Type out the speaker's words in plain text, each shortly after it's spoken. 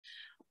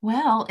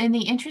Well, in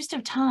the interest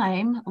of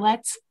time,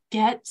 let's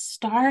get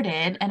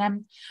started. And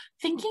I'm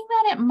thinking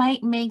that it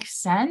might make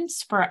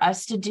sense for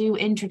us to do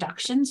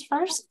introductions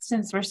first,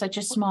 since we're such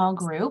a small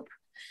group.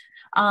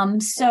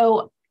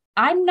 So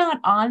I'm not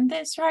on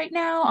this right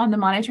now on the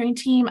monitoring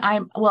team. I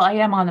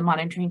am on the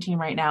monitoring team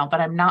right now,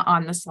 but I'm not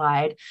on the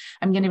slide.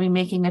 I'm going to be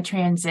making a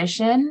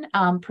transition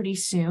pretty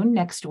soon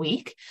next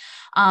week.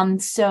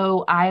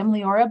 So I am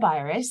Leora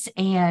Byris,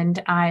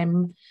 and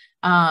I'm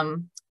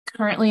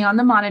currently on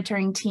the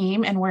monitoring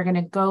team, and we're going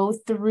to go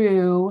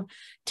through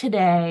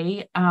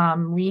today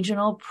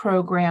regional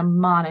program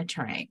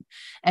monitoring.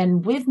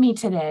 And with me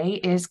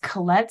today is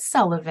Colette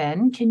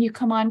Sullivan. Can you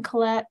come on,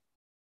 Colette?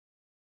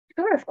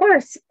 Sure, of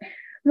course.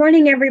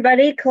 Morning,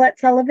 everybody. Colette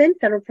Sullivan,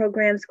 Federal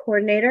Programs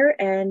Coordinator,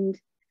 and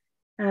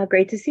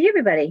great to see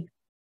everybody.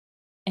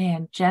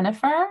 And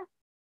Jennifer?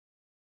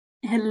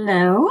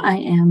 Hello, I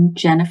am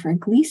Jennifer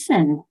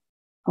Gleason,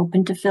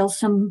 hoping to fill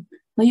some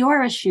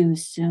Leora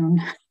shoes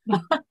soon.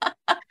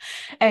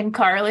 And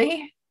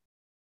Carly?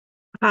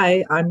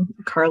 Hi, I'm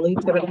Carly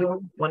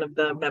Thibodeau, one of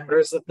the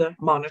members of the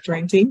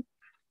monitoring team.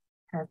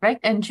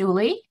 Perfect. And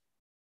Julie?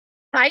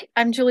 Hi,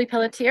 I'm Julie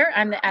Pelletier.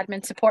 I'm the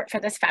admin support for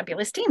this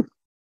fabulous team.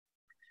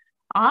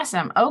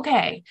 Awesome.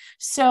 Okay.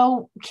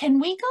 So can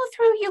we go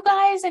through you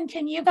guys, and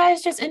can you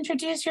guys just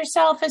introduce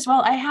yourself as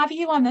well? I have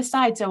you on the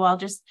side, so I'll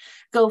just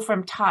go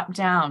from top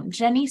down.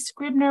 Jenny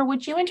Scribner,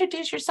 would you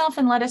introduce yourself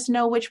and let us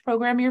know which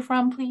program you're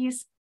from,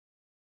 please?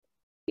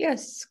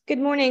 Yes, good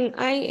morning.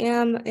 I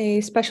am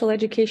a special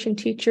education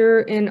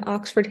teacher in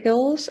Oxford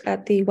Hills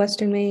at the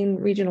Western Maine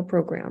Regional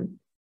Program.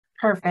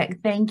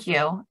 Perfect. Thank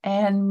you.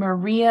 And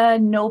Maria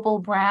Noble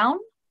Brown?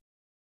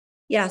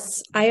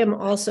 Yes, I am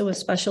also a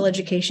special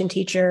education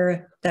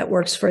teacher that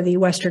works for the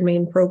Western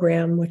Maine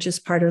program, which is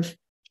part of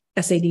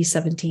SAD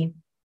 17.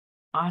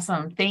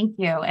 Awesome. Thank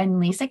you. And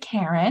Lisa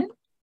Karen?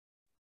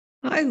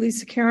 Hi,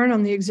 Lisa Karen.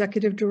 I'm the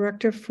executive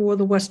director for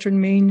the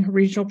Western Maine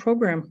Regional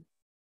Program.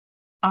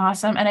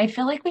 Awesome. And I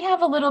feel like we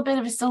have a little bit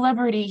of a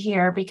celebrity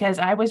here because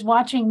I was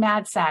watching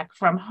MadSac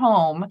from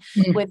home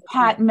with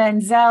Pat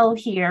Menzel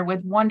here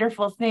with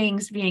wonderful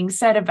things being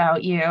said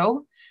about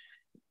you.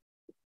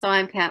 So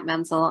I'm Pat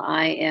Menzel.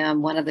 I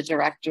am one of the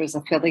directors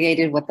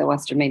affiliated with the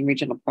Western Maine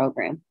Regional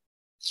Program.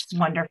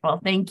 Wonderful.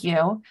 Thank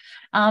you.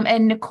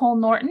 And Nicole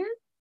Norton?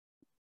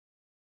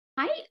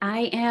 Hi, I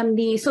am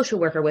the social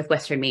worker with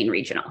Western Maine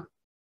Regional.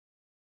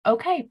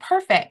 Okay,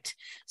 perfect.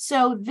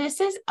 So this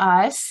is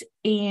us,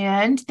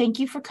 and thank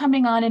you for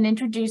coming on and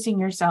introducing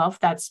yourself.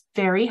 That's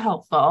very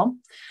helpful.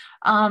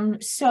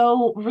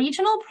 So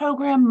regional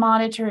program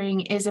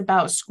monitoring is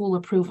about school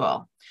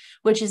approval,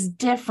 which is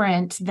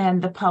different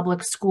than the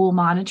public school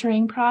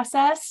monitoring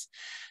process.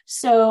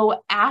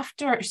 So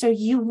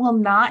you will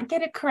not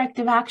get a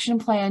corrective action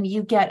plan,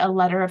 you get a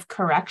letter of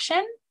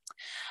correction.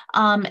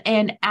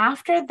 And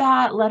after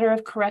that letter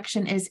of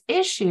correction is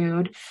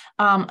issued,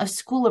 a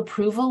school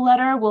approval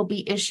letter will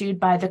be issued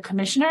by the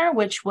commissioner,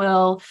 which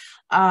will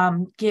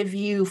give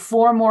you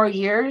 4 more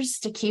years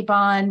to keep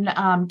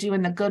on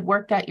doing the good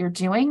work that you're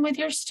doing with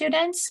your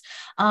students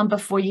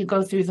before you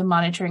go through the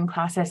monitoring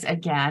process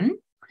again.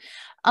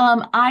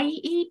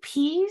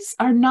 IEPs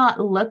are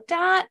not looked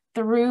at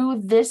through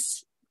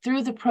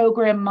the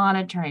program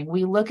monitoring.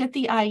 We look at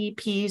the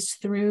IEPs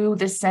through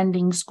the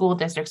sending school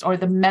districts or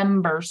the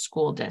member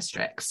school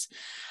districts,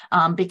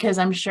 because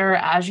I'm sure,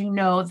 as you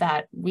know,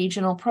 that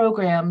regional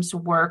programs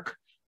work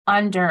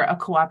under a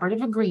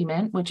cooperative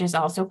agreement, which is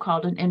also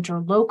called an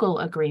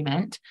interlocal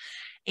agreement.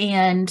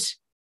 And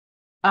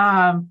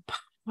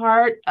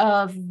part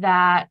of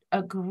that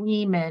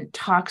agreement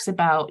talks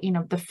about,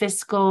 the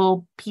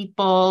fiscal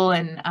people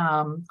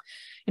and,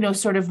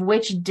 sort of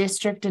which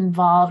district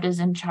involved is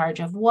in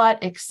charge of what,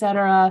 et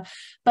cetera.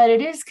 But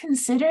it is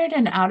considered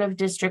an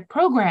out-of-district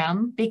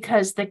program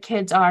because the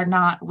kids are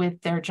not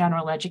with their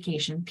general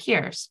education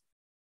peers.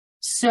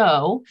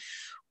 So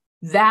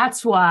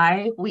that's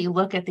why we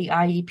look at the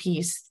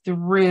IEPs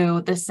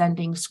through the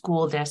sending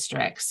school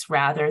districts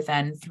rather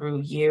than through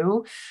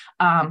you,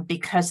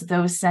 because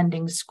those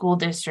sending school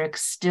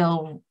districts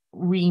still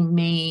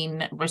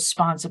remain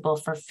responsible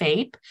for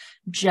FAPE,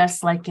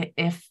 just like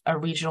if a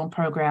regional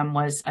program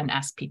was an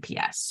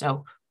SPPS.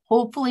 So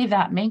hopefully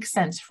that makes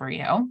sense for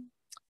you.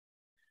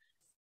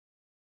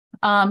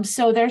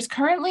 So there's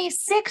currently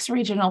 6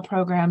 regional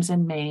programs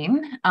in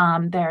Maine.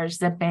 There's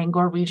the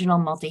Bangor Regional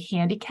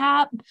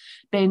Multi-Handicap,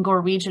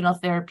 Bangor Regional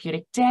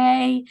Therapeutic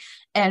Day,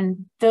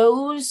 and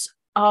those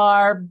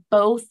are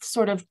both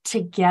sort of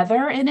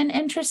together in an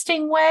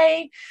interesting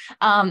way.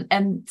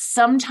 And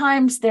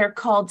sometimes they're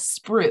called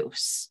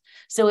spruce.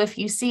 So if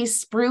you see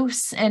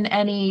spruce in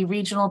any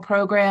regional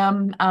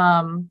program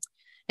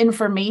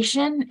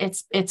information,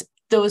 it's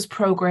those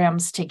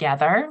programs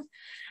together.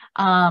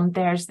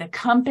 There's the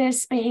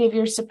Compass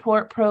Behavior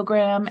Support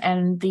Program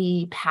and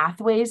the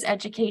Pathways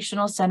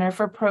Educational Center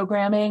for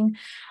Programming.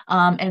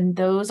 And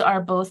those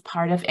are both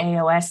part of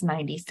AOS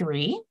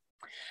 93.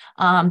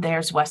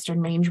 There's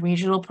Western Maine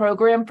Regional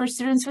Program for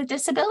Students with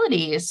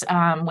Disabilities,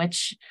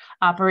 which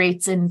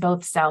operates in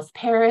both South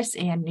Paris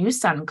and New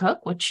Suncook,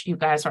 which you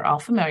guys are all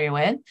familiar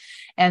with.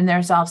 And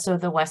there's also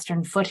the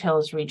Western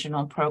Foothills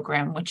Regional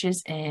Program, which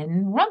is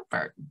in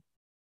Rumford.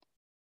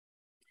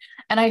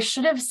 And I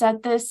should have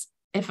said this,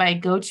 if I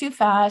go too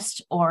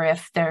fast or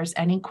if there's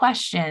any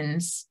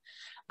questions,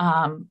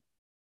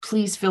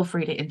 please feel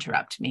free to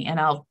interrupt me, and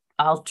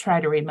I'll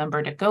try to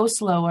remember to go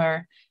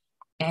slower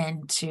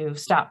and to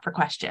stop for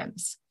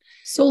questions.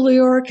 So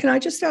Leora, can I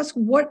just ask,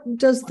 what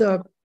does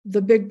the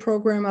big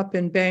program up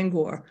in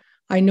Bangor?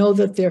 I know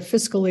that their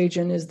fiscal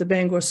agent is the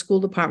Bangor School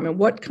Department.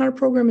 What kind of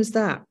program is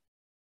that?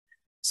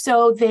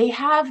 So they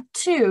have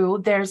two.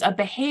 There's a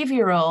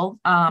behavioral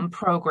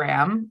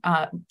program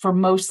for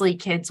mostly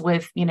kids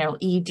with, ED,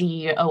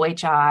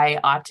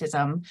 OHI,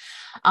 autism.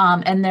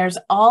 And there's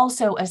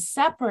also a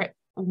separate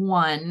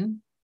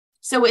one.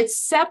 So it's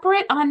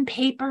separate on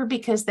paper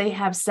because they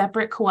have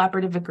separate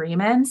cooperative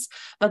agreements,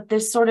 but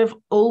this sort of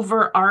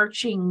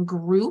overarching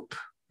group,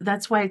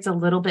 that's why it's a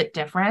little bit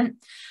different.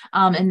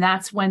 And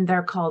that's when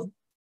they're called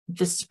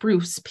the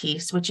Spruce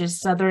piece, which is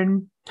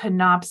Southern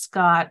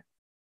Penobscot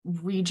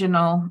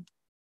Regional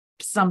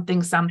something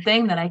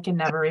that I can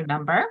never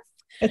remember.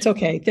 It's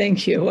okay.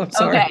 Thank you. I'm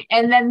sorry. Okay.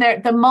 And then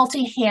the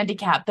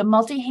multi-handicap. The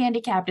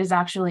multi-handicapped is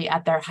actually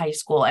at their high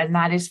school, and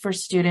that is for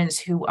students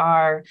who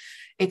are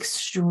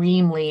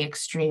extremely,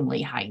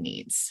 extremely high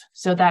needs.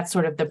 So that's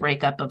sort of the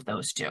breakup of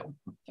those two.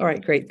 All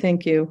right, great.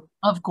 Thank you.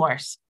 Of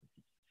course.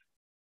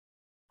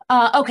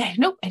 Okay.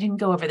 Nope. I didn't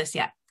go over this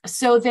yet.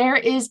 So there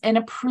is an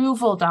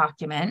approval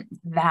document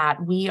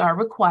that we are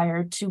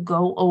required to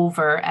go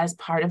over as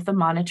part of the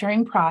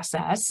monitoring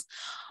process.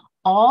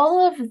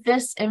 All of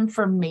this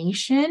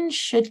information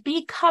should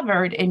be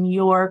covered in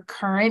your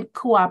current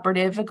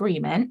cooperative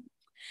agreement.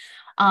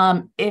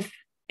 If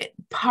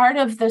part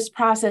of this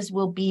process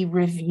will be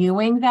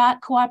reviewing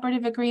that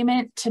cooperative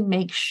agreement to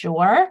make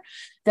sure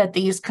that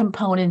these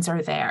components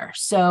are there.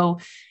 So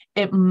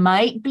it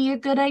might be a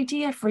good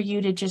idea for you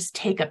to just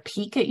take a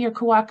peek at your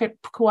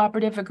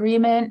cooperative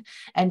agreement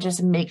and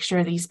just make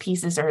sure these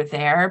pieces are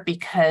there,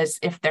 because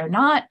if they're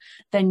not,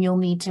 then you'll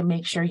need to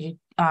make sure you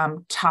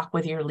talk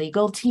with your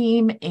legal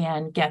team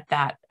and get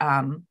that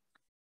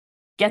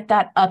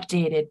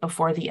updated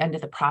before the end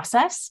of the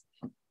process.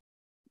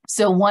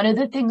 So one of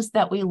the things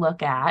that we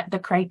look at, the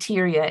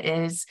criteria,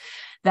 is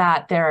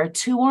that there are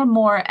 2 or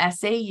more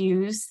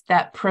SAUs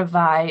that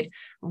provide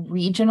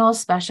regional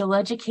special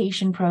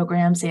education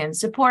programs and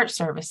support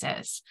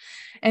services.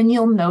 And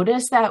you'll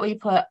notice that we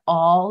put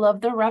all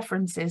of the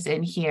references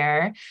in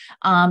here,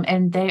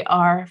 and they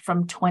are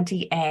from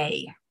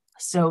 20A.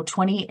 So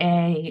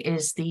 20A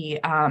is the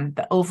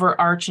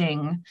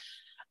overarching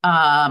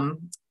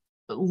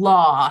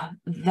law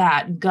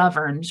that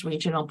governs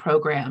regional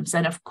programs.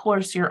 And of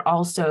course, you're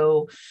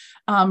also,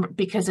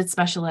 because it's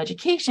special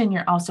education,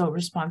 you're also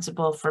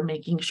responsible for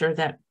making sure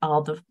that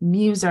all the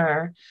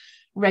MUSER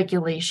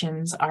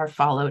regulations are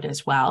followed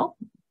as well.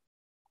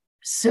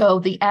 So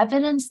the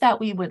evidence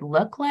that we would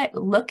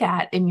look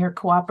at in your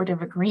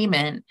cooperative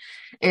agreement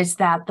is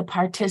that the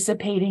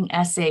participating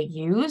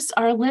SAUs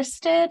are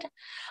listed,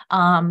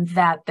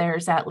 that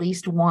there's at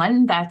least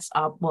one that's,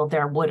 well,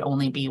 there would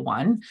only be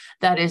one,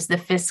 that is the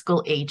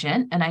fiscal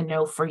agent. And I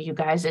know for you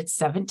guys, it's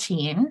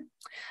 17.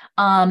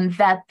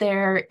 That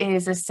there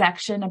is a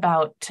section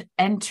about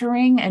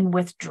entering and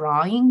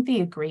withdrawing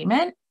the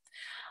agreement.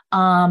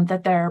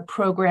 That there are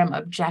program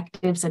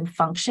objectives and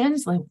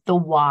functions, like the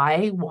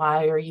why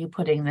are you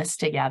putting this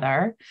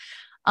together?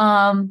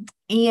 And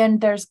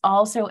there's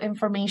also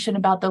information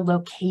about the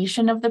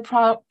location of the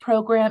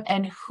program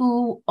and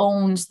who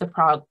owns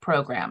the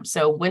program.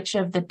 So which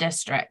of the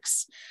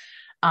districts,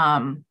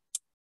 own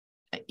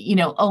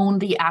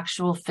the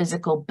actual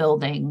physical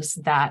buildings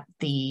that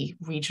the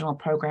regional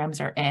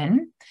programs are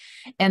in.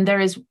 And there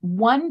is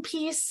one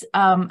piece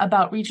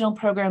about regional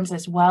programs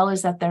as well,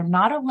 is that they're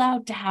not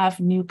allowed to have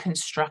new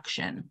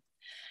construction.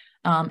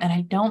 And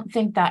I don't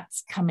think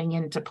that's coming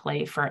into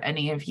play for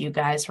any of you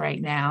guys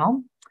right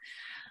now.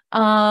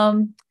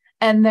 And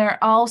there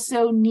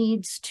also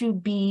needs to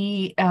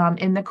be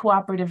in the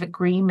cooperative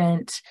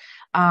agreement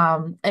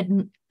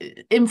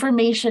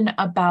information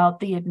about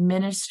the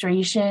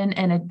administration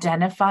and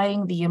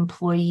identifying the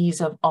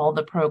employees of all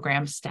the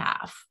program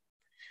staff.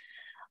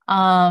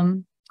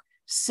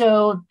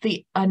 So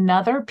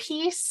another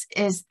piece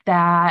is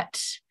that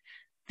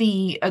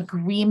the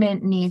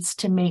agreement needs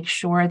to make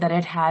sure that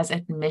it has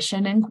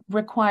admission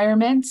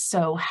requirements.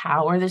 So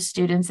how are the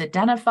students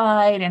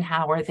identified, and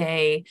how do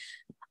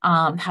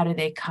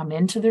they come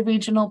into the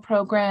regional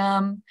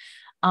program?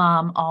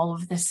 All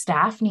of the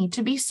staff need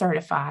to be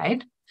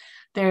certified.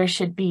 There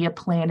should be a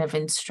plan of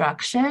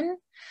instruction.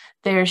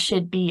 There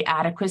should be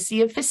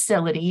adequacy of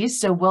facilities.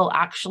 So we'll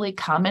actually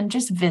come and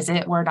just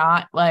visit. We're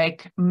not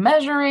like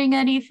measuring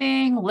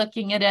anything,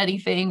 looking at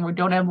anything. We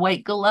don't have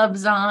white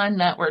gloves on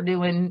that we're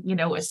doing,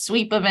 a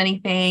sweep of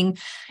anything.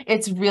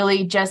 It's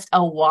really just a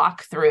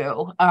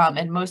walkthrough.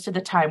 And most of the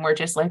time we're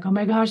just like, oh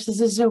my gosh,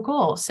 this is so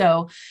cool.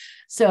 So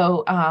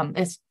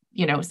it's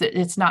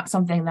it's not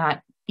something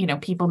that,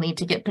 people need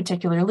to get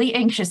particularly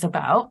anxious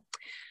about.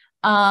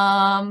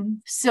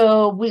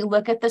 So we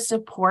look at the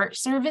support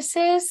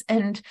services,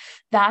 and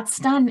that's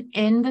done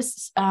in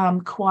this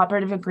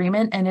cooperative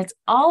agreement, and it's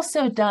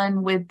also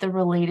done with the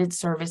related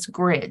service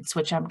grids,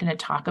 which I'm going to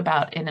talk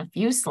about in a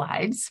few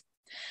slides.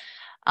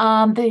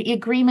 The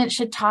agreement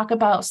should talk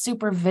about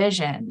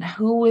supervision,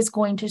 who is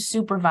going to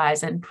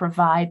supervise and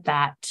provide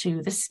that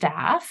to the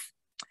staff,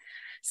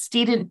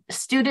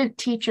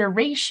 student-teacher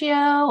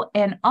ratio,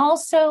 and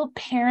also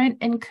parent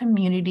and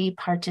community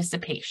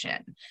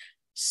participation.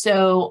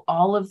 So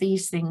all of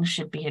these things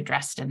should be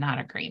addressed in that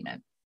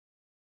agreement.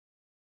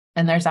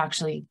 And there's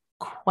actually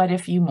quite a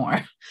few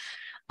more.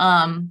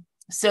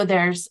 So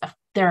there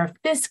are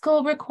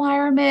fiscal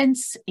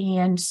requirements.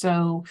 And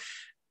so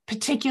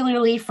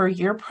particularly for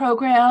your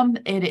program,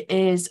 it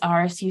is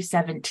RSU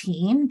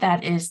 17.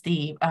 That is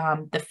the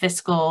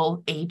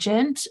fiscal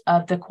agent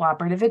of the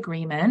cooperative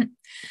agreement.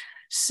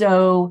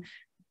 So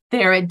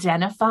they're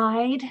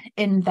identified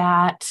in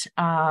that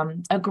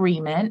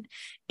agreement,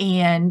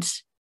 and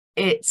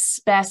it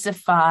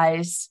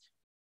specifies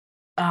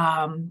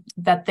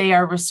that they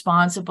are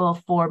responsible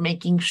for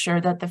making sure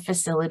that the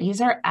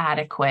facilities are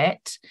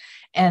adequate,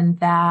 and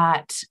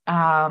that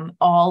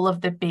all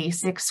of the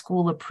basic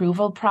school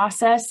approval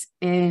process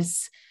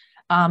is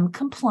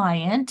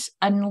compliant,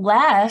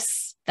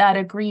 unless that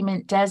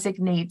agreement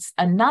designates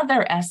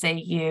another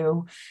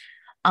SAU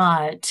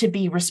to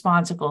be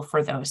responsible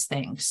for those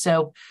things.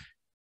 So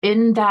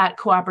in that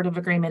cooperative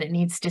agreement, it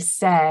needs to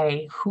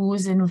say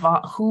who's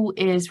involved, who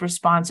is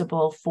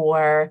responsible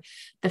for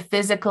the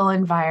physical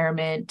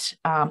environment,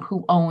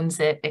 who owns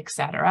it,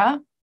 etc.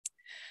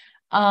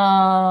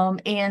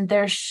 And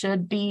there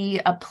should be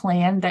a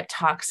plan that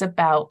talks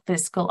about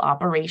fiscal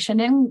operation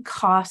and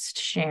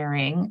cost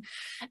sharing.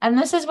 And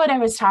this is what I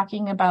was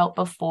talking about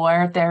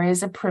before. There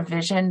is a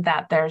provision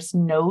that there's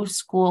no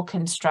school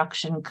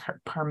construction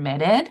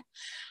permitted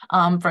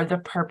for the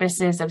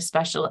purposes of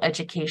special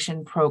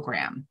education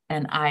program.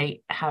 And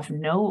I have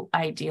no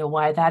idea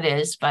why that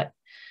is, but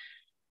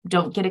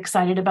don't get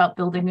excited about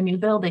building a new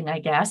building, I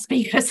guess,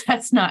 because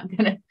that's not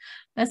gonna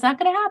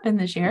happen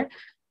this year.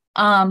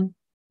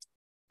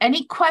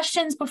 Any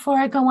questions before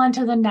I go on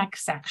to the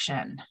next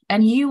section?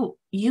 And you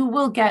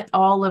will get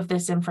all of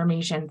this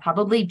information.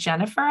 Probably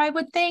Jennifer, I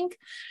would think,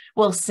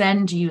 will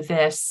send you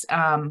this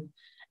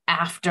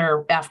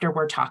after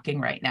we're talking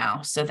right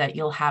now, so that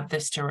you'll have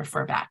this to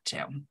refer back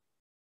to.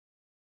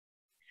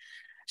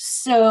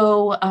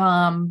 So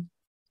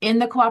in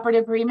the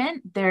cooperative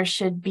agreement, there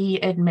should be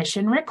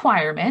admission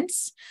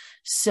requirements.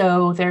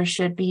 So there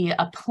should be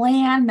a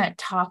plan that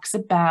talks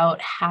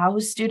about how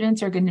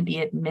students are going to be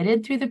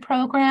admitted through the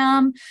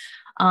program,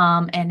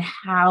 and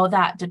how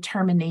that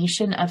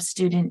determination of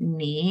student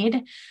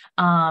need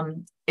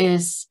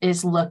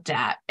is looked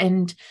at.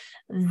 And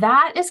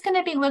that is going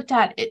to be looked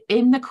at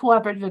in the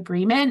cooperative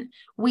agreement.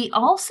 We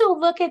also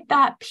look at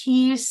that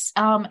piece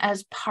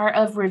as part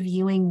of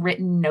reviewing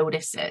written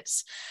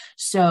notices.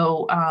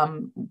 So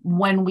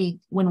when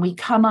we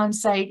come on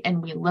site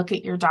and we look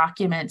at your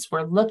documents,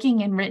 we're looking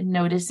in written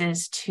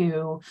notices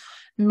to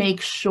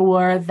make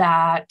sure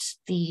that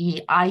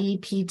the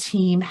IEP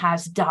team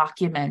has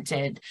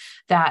documented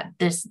that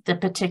the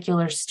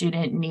particular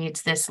student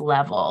needs this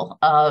level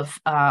of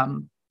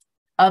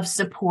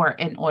support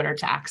in order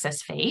to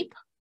access FAPE.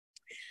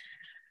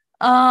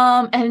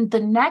 And the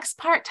next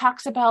part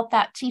talks about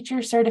that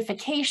teacher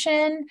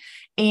certification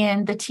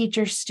and the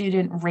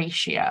teacher-student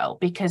ratio,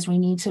 because we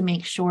need to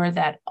make sure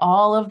that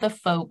all of the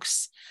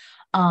folks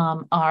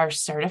are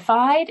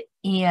certified.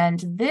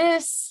 And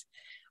this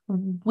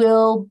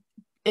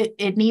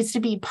it needs to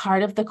be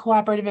part of the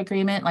cooperative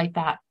agreement, like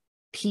that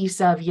piece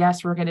of,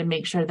 yes, we're going to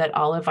make sure that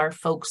all of our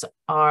folks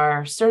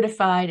are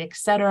certified,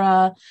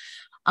 etc.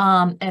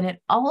 And it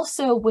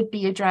also would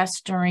be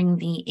addressed during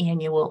the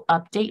annual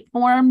update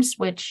forms,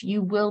 which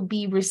you will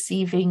be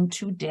receiving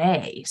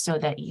today, so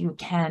that you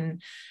can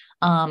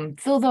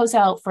fill those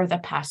out for the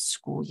past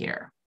school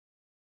year.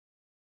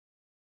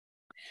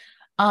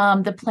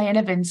 The plan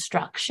of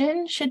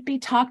instruction should be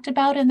talked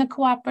about in the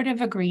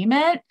cooperative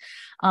agreement.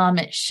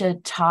 It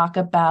should talk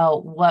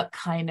about what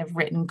kind of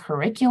written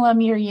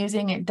curriculum you're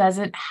using. It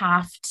doesn't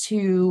have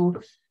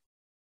to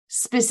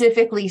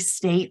specifically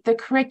state the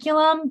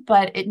curriculum,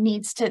 but there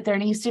needs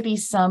to be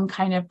some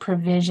kind of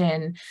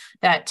provision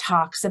that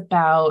talks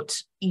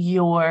about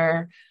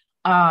your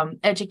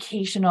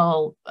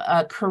educational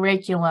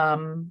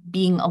curriculum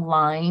being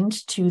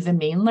aligned to the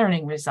Maine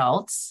learning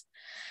results.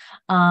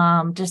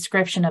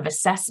 Description of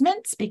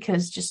assessments,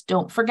 because just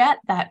don't forget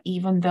that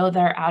even though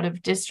they're out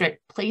of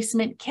district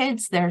placement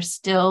kids, they're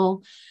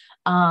still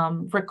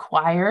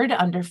required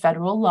under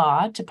federal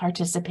law to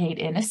participate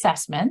in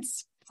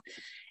assessments.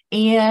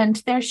 And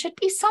there should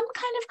be some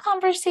kind of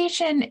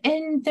conversation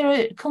in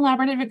the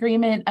collaborative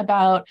agreement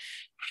about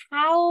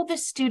how the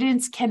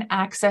students can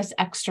access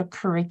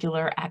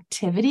extracurricular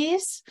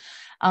activities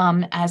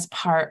as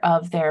part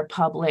of their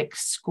public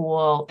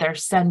school, their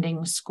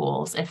sending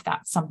schools, if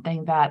that's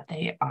something that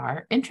they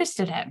are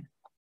interested in.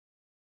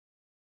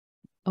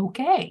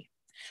 Okay,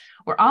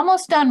 we're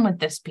almost done with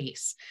this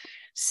piece.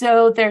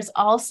 So there's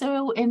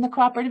also in the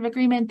cooperative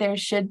agreement, there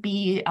should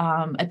be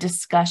a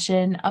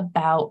discussion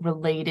about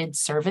related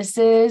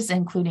services,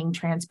 including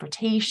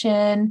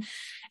transportation,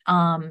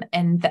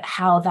 and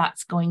how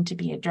that's going to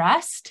be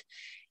addressed,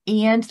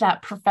 and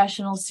that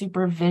professional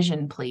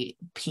supervision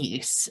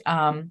piece,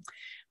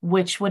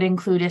 which would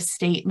include a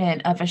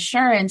statement of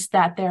assurance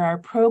that there are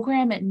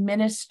program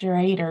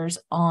administrators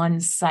on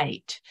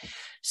site.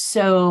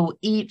 So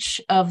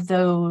each of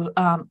those,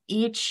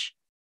 each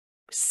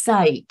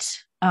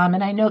site,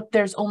 and I know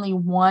there's only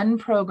one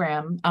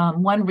program,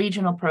 one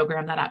regional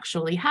program that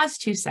actually has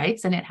 2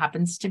 sites, and it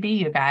happens to be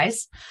you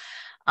guys.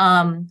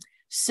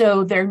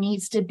 So there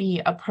needs to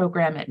be a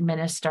program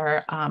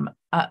administrator,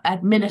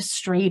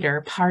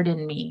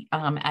 pardon me,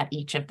 at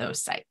each of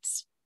those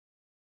sites.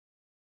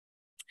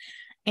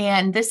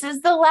 And this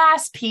is the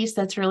last piece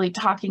that's really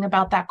talking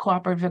about that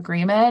cooperative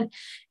agreement,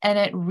 and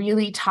it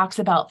really talks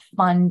about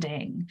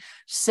funding.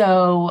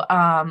 So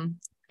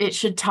it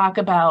should talk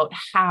about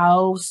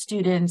how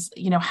students,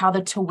 how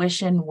the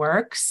tuition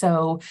works.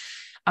 So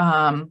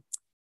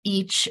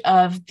each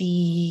of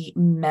the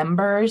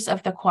members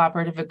of the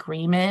cooperative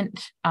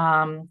agreement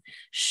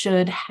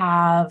should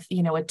have,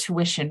 a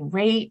tuition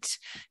rate.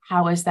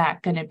 How is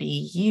that going to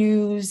be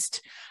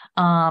used?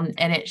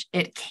 And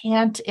it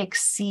can't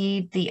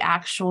exceed the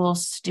actual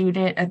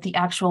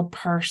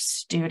per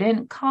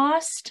student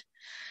cost.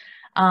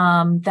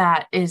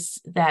 That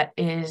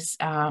is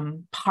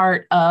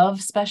part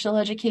of special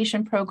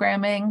education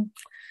programming.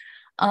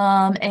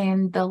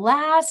 And the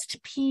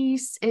last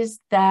piece is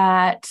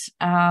that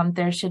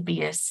there should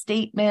be a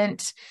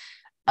statement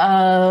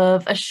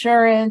of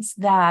assurance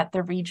that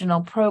the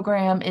regional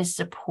program is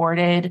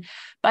supported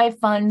by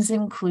funds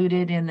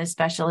included in the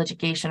special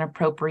education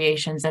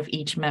appropriations of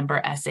each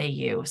member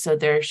SAU. So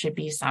there should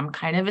be some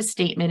kind of a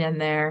statement in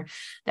there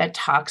that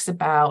talks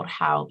about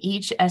how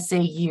each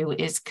SAU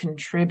is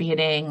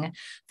contributing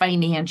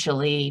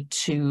financially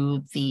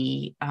to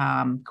the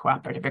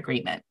cooperative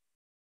agreement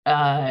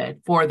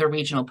for the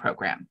regional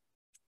program.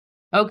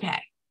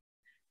 Okay.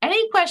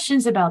 Any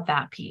questions about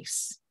that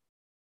piece?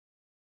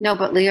 No,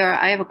 but Leah,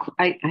 I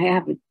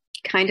have a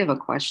kind of a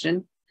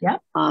question. Yeah.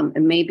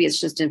 And maybe it's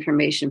just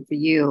information for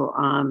you.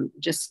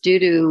 Just due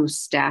to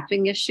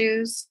staffing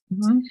issues,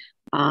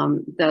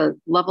 the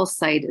level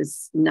site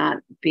is not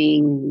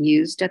being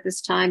used at this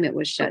time. It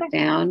was shut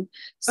down.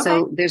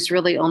 So there's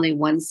really only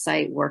one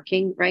site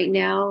working right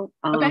now,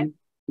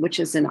 which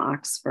is in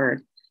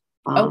Oxford.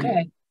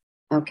 Okay.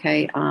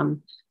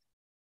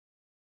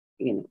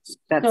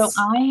 That's...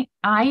 So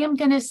I am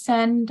going to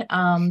send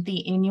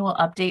the annual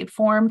update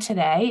form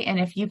today. And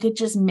if you could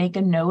just make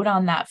a note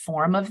on that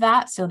form of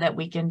that so that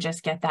we can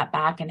just get that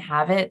back and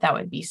have it, that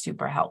would be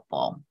super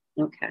helpful.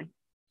 Okay.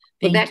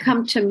 Will that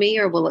come to me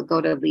or will it go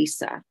to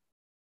Lisa?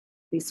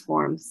 These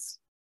forms?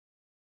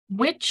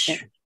 Which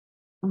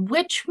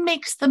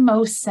makes the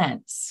most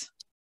sense?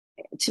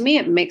 To me,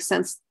 it makes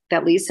sense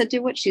that Lisa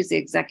do it. She's the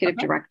executive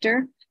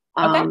director.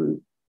 And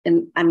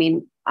I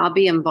mean, I'll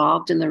be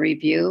involved in the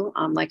review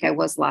like I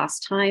was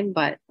last time,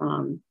 but,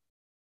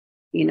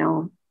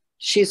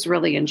 she's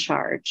really in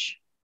charge.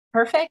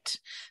 Perfect.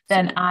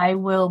 Then I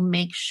will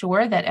make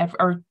sure that,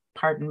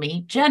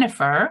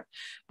 Jennifer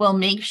will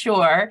make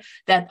sure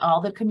that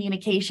all the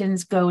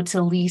communications go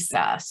to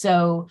Lisa.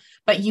 So,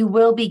 but you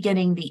will be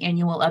getting the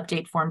annual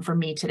update form from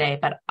me today,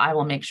 but I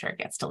will make sure it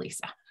gets to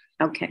Lisa.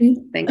 Okay.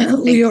 Thanks.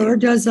 Leora,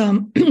 does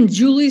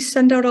Julie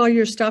send out all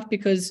your stuff?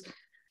 Because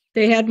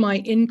they had my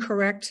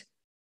incorrect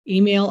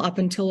email up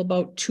until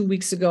about 2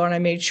 weeks ago, and I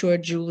made sure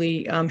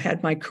Julie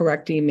had my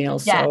correct email.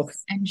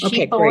 Yes, and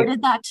she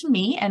forwarded that to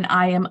me, and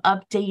I am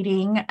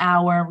updating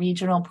our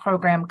regional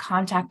program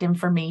contact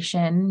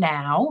information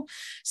now.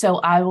 So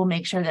I will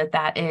make sure that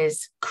that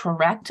is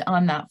correct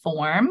on that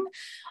form.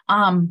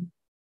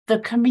 The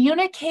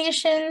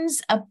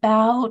communications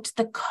about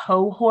the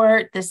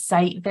cohort, the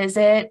site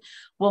visit,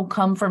 will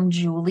come from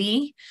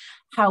Julie.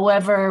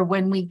 However,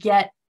 when you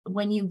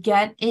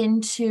get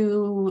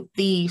into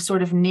the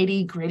sort of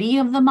nitty gritty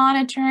of the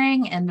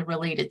monitoring and the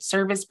related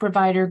service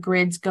provider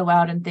grids go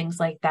out and things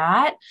like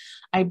that,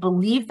 I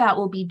believe that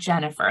will be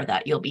Jennifer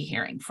that you'll be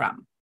hearing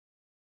from.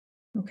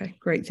 Okay,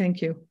 great.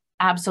 Thank you.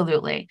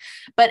 Absolutely.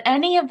 But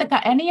any of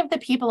the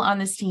people on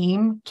this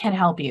team can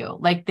help you.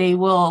 Like they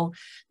will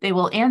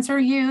answer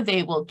you,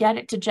 they will get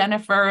it to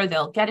Jennifer,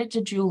 they'll get it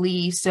to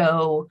Julie.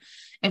 So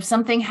if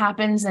something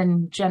happens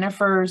and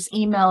Jennifer's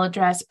email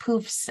address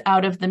poofs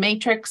out of the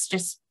matrix,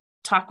 just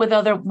talk with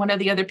one of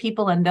the other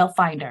people and they'll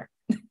find her.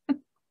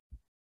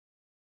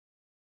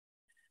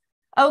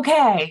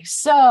 Okay,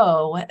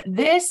 so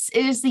this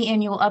is the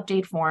annual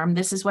update form.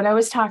 This is what I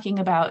was talking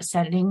about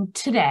sending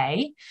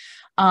today.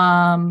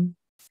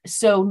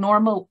 So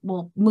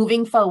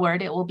moving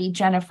forward, it will be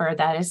Jennifer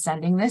that is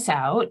sending this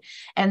out.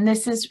 And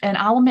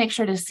I will make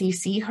sure to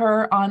CC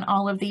her on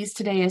all of these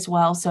today as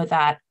well, so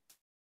that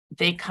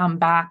they come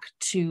back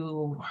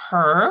to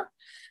her.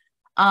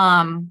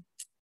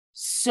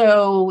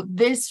 So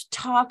this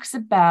talks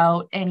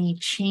about any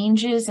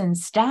changes in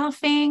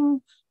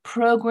staffing,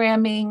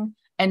 programming,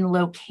 and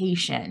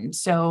location.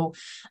 So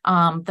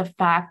the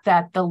fact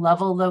that the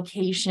level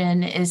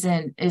location is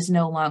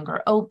no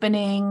longer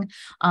opening,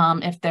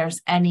 if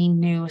there's any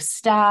new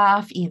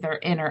staff, either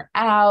in or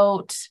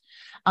out,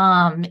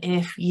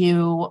 if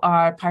you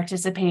are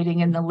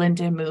participating in the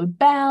Linda Mood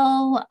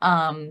Bell,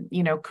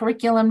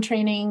 curriculum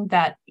training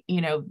that,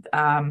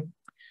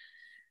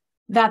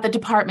 that the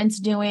department's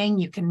doing,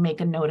 you can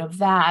make a note of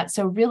that.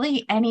 So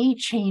really any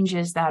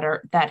changes that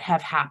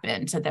have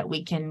happened so that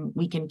we can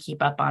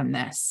keep up on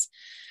this.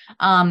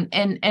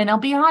 And I'll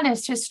be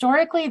honest,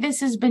 historically, this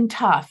has been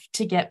tough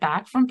to get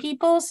back from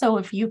people. So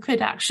if you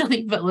could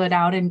actually fill it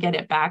out and get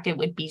it back, it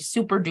would be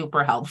super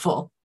duper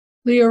helpful.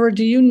 Leora,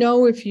 do you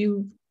know if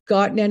you've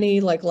gotten any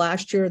like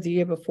last year or the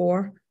year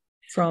before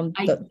from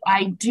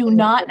I do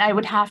not. I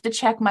would have to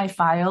check my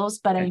files,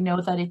 but I know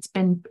that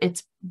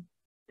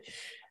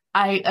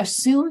I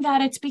assume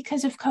that it's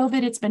because of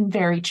COVID. It's been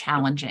very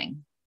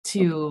challenging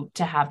to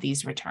have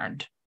these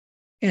returned.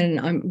 And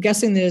I'm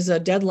guessing there's a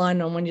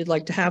deadline on when you'd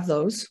like to have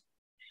those.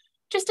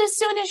 Just as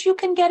soon as you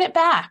can get it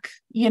back,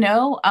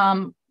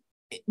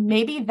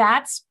 maybe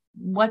that's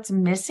what's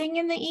missing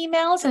in the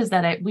emails is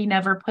that we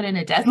never put in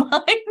a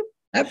deadline.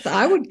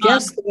 I would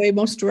guess the way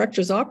most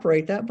directors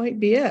operate, that might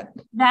be it.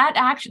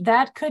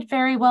 That could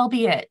very well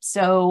be it.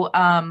 So,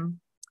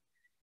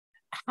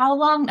 how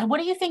long, what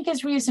do you think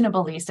is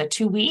reasonable, Lisa?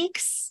 2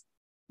 weeks?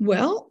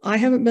 Well, I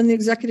haven't been the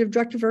executive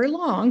director very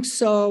long,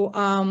 so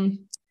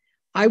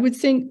I would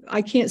think,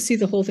 I can't see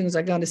the whole thing as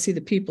I got to see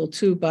the people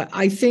too, but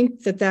I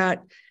think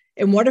that,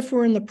 and what if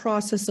we're in the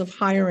process of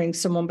hiring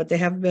someone, but they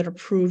haven't been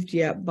approved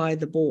yet by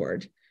the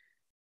board?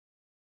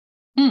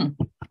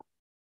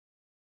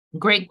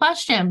 Great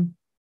question.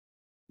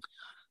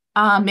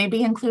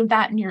 Maybe include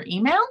that in your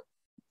email.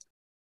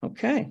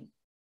 Okay.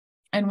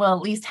 And we'll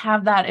at least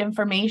have that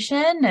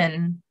information.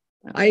 And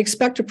I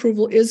expect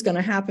approval is going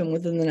to happen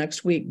within the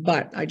next week,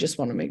 but I just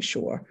want to make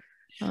sure.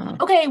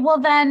 Okay, well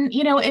then,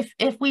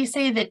 if we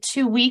say that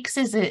 2 weeks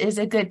is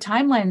a good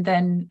timeline,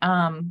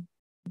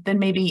 then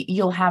maybe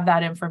you'll have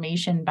that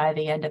information by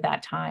the end of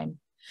that time.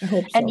 I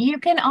hope so. And you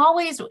can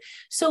always,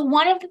 so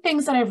one of the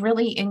things that I've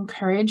really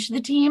encouraged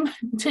the team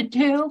to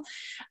do,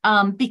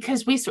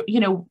 because we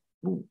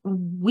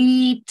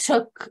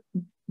took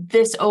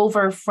this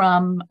over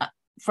from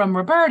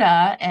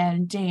Roberta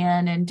and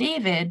Dan and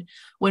David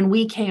when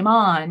we came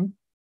on.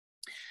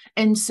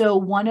 And so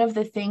one of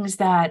the things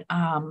that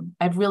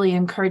I've really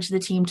encouraged the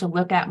team to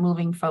look at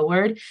moving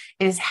forward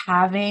is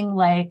having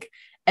like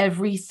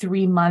every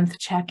 3-month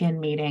check-in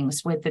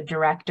meetings with the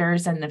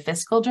directors and the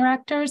fiscal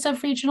directors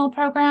of regional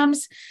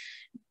programs,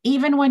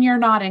 even when you're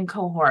not in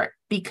cohort,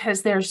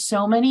 because there's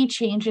so many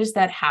changes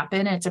that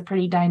happen. It's a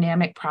pretty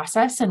dynamic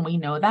process, and we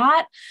know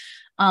that.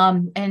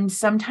 And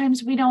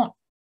sometimes we don't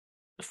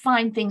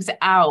find things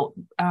out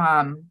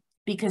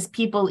because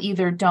people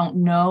either don't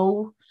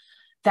know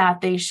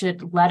that they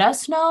should let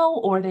us know,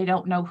 or they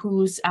don't know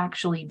who's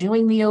actually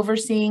doing the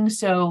overseeing.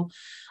 So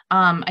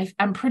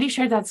I'm pretty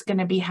sure that's going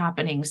to be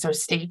happening. So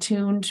stay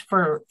tuned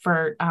for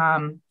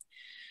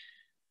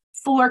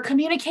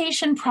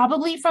communication,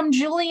 probably from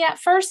Julie at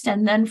first,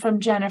 and then from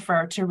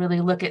Jennifer to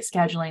really look at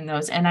scheduling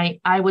those. And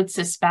I would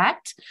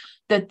suspect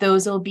that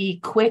those will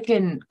be quick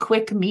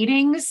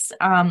meetings,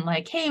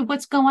 like, hey,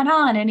 what's going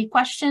on? Any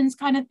questions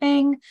kind of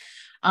thing.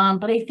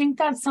 But I think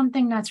that's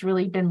something that's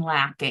really been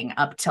lacking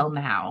up till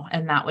now,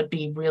 and that would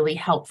be really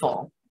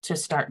helpful to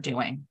start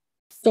doing.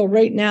 So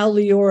right now,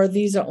 Leora,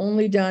 these are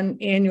only done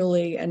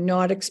annually and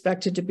not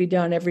expected to be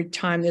done every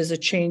time there's a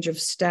change of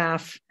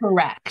staff.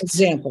 Correct.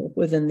 Example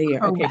within the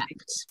year. Correct. Okay.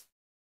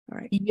 All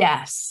right.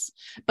 Yes,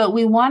 but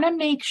we want to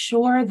make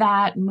sure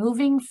that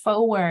moving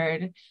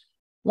forward,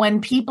 when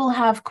people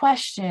have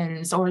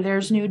questions or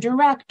there's new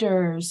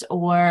directors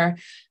or,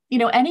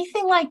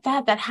 anything like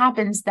that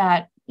happens,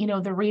 that,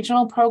 the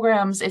regional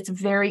programs, it's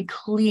very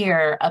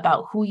clear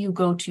about who you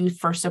go to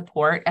for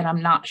support. And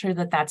I'm not sure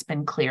that that's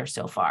been clear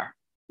so far.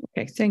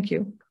 Okay, thank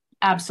you.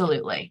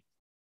 Absolutely.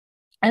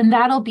 And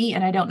that'll be,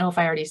 and I don't know if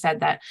I already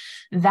said that,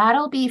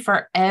 that'll be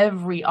for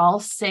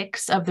all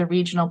 6 of the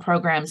regional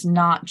programs,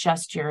 not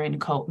just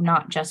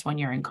when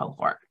you're in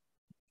cohort.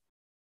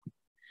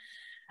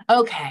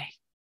 Okay.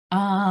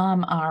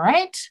 All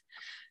right.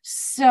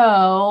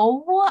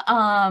 So,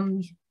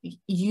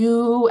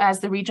 you, as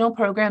the regional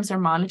programs, are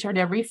monitored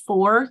every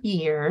 4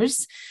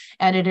 years,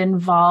 and it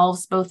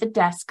involves both a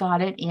desk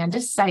audit and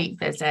a site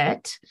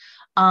visit.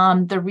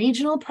 The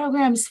regional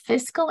program's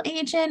fiscal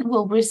agent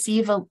will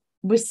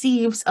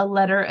receives a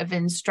letter of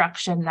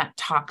instruction that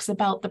talks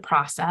about the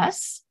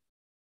process.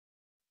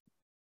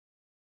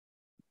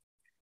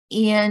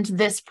 And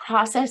this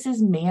process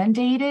is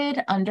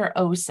mandated under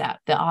OSEP,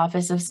 the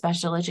Office of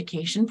Special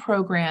Education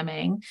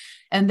Programming.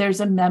 And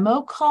there's a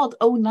memo called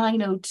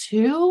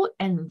 0902,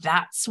 and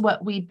that's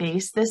what we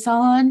base this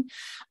on.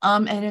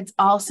 And it's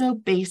also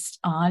based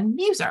on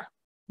MUSER,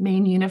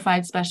 Maine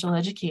Unified Special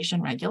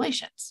Education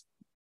Regulations.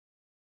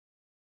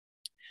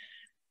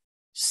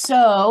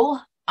 So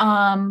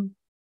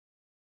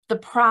the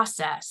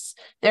process.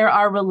 There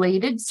are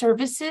related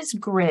services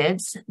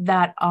grids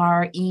that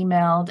are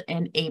emailed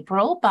in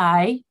April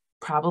by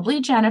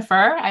probably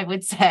Jennifer, I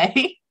would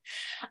say.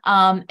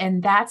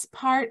 And that's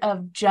part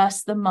of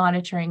just the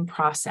monitoring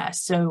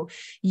process. So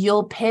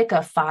you'll pick a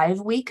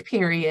 5-week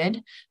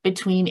period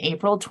between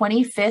April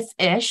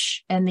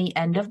 25th-ish and the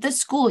end of the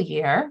school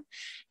year,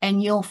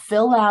 and you'll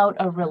fill out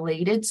a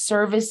related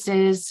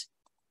services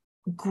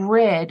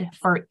grid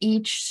for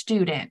each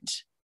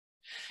student.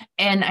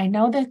 And I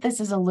know that this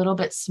is a little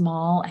bit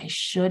small. I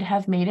should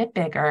have made it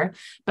bigger,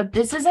 but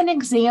this is an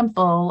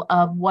example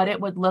of what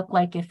it would look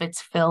like if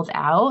it's filled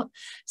out.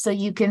 So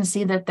you can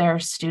see that there are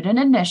student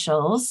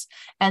initials,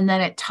 and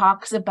then it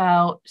talks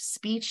about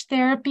speech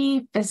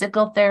therapy,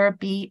 physical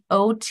therapy,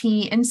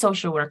 OT, and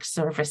social work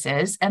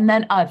services, and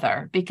then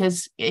other,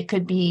 because it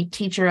could be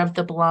teacher of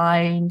the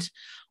blind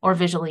or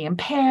visually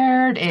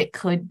impaired. It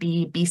could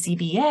be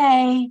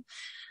BCBA.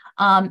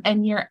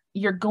 And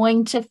you're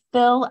going to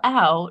fill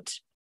out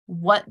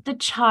what the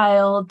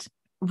child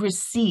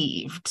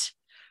received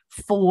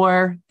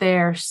for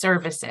their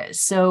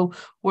services. So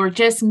we're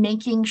just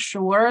making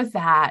sure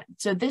that,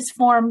 so this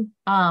form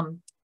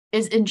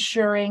is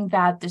ensuring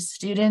that the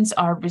students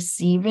are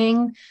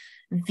receiving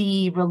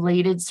the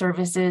related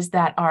services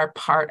that are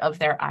part of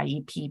their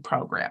IEP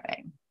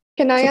programming.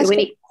 Can I ask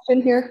a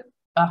question here?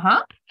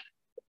 Uh-huh.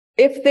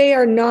 If they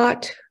are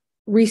not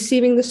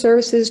receiving the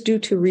services due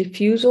to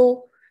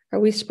refusal, are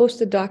we supposed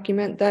to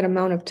document that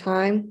amount of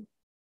time?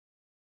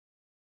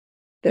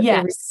 That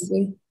yes.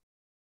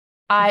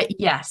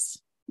 Yes.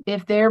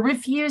 If they're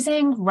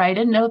refusing, write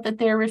a note that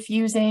they're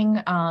refusing,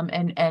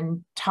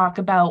 and talk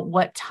about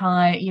what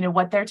time,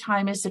 what their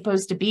time is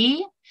supposed to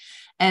be,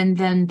 and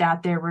then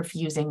that they're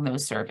refusing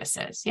those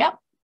services. Yep.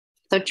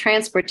 So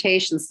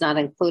transportation's not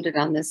included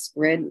on this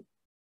grid,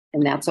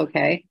 and that's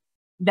okay?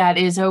 That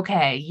is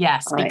okay,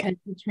 yes, right. Because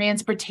the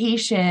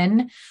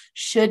transportation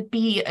should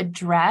be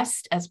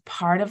addressed as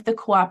part of the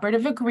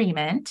cooperative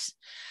agreement.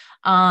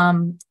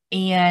 And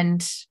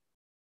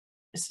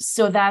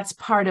so that's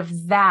part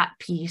of that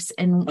piece.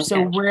 And okay.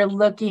 So we're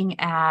looking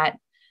at,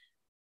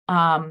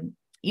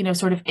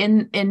 sort of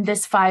in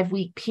this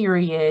 5-week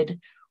period,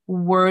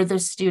 were the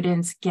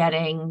students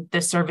getting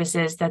the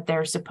services that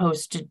they're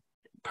supposed to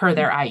per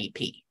their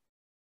IEP?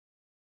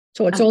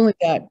 So it's only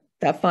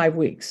that 5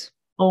 weeks.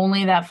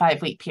 Only that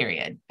 5-week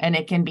period. And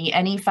it can be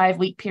any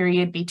 5-week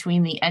period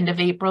between the end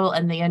of April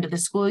and the end of the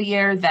school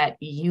year that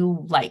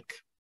you like.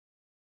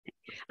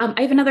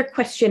 I have another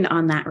question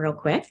on that real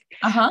quick.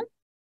 Uh-huh.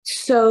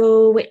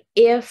 So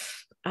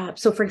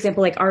for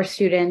example, like our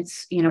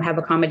students, have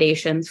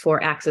accommodations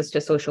for access to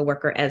social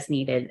worker as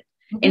needed,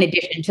 in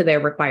addition to their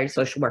required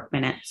social work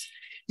minutes.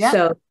 Yep.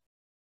 So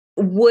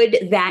would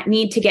that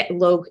need to get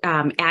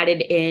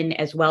added in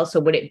as well?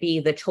 So would it be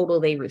the total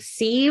they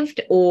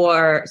received,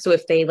 or so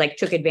if they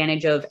took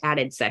advantage of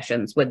added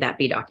sessions, would that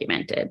be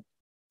documented?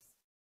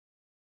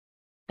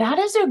 That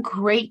is a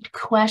great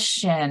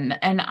question.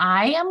 And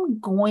I am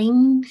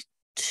going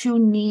to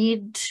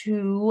need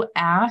to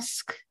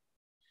ask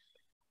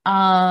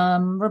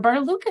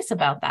Roberta Lucas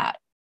about that.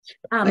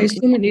 I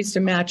assume it needs to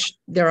match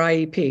their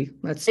IEP.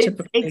 That's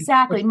typically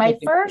exactly. My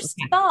first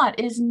thought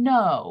is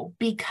no,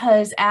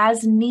 because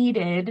as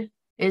needed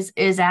is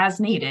as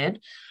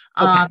needed.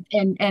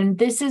 Okay. And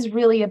this is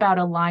really about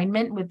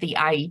alignment with the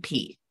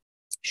IEP.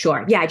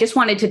 Sure. Yeah, I just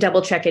wanted to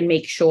double check and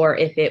make sure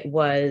if it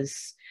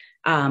was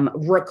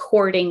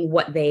recording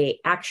what they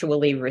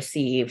actually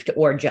received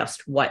or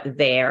just what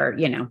they're,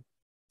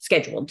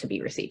 scheduled to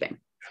be receiving.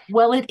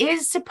 Well, it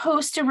is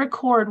supposed to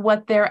record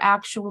what they're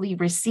actually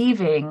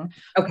receiving,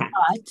 okay,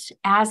 but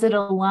as it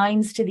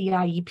aligns to the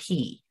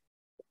IEP.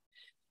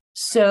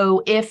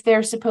 So if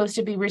they're supposed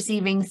to be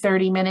receiving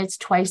 30 minutes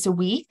twice a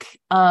week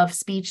of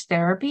speech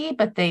therapy,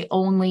 but they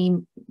only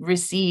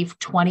receive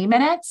 20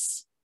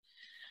 minutes,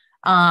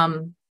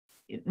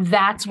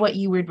 that's what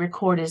you would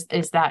record is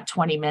that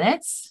 20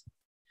 minutes.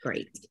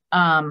 Great.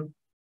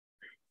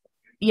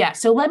 Yeah,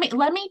 so let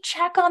me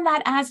check on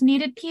that as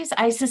needed piece.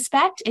 I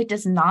suspect it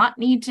does not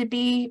need to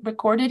be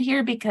recorded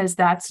here because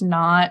that's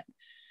not,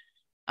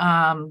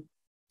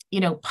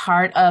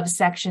 part of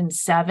section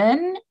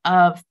 7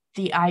 of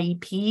the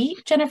IEP.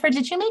 Jennifer,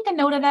 did you make a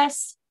note of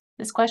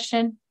this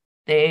question?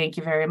 Thank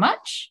you very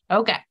much.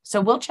 Okay,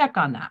 so we'll check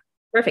on that.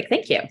 Perfect,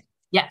 thank you.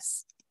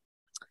 Yes.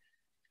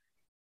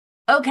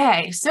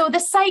 Okay, so the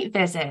site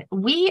visit,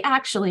 we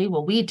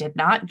did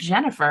not.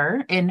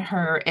 Jennifer, in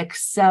her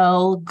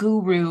Excel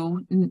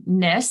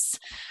guru-ness,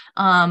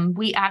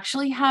 we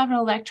actually have an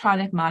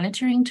electronic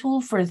monitoring tool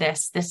for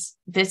this.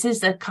 This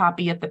is a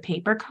copy of the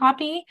paper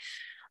copy,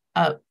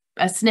 a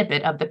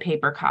snippet of the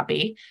paper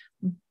copy,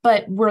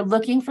 but we're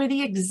looking for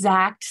the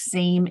exact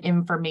same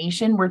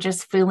information. We're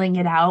just filling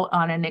it out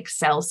on an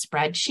Excel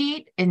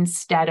spreadsheet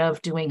instead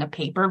of doing a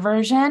paper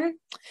version.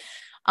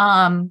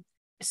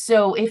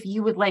 So if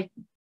you would like,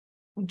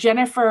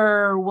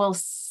 Jennifer will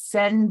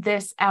send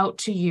this out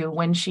to you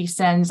when she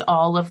sends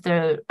all of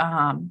the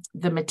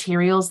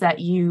materials that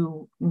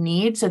you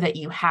need so that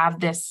you have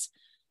this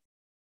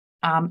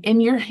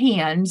in your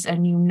hands,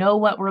 and you know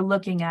what we're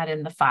looking at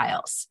in the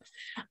files.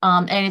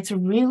 And it's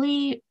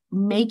really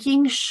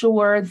making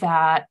sure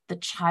that the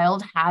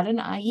child had an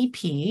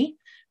IEP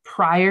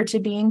prior to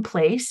being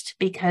placed,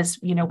 because,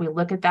 we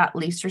look at that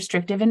least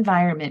restrictive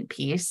environment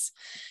piece.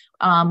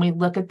 We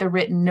look at the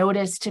written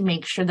notice to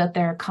make sure that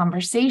there are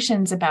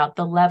conversations about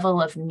the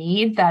level of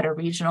need that a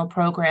regional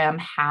program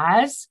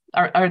has,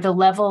 or the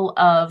level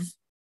of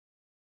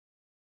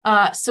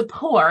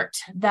support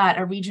that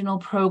a regional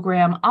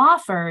program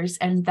offers,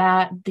 and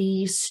that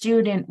the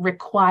student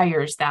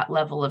requires that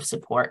level of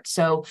support.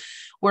 So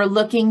we're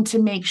looking to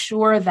make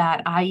sure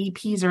that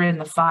IEPs are in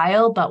the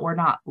file, but we're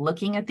not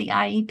looking at the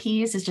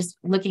IEPs. It's just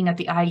looking at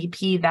the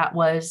IEP that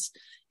was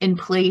in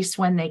place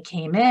when they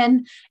came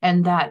in,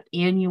 and that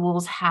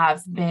annuals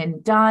have been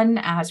done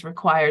as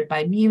required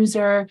by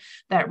MUSER,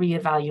 that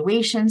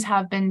reevaluations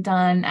have been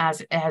done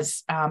as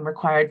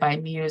required by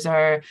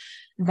MUSER,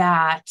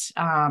 that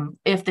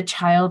if the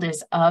child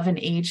is of an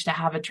age to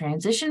have a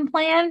transition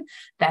plan,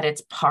 that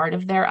it's part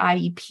of their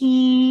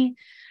IEP,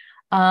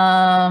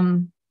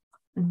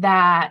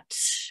 that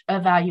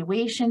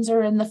evaluations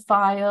are in the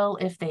file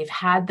if they've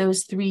had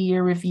those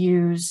 3-year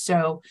reviews.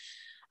 So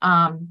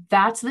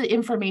that's the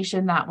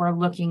information that we're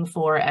looking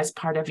for as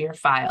part of your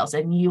files.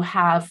 And you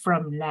have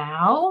from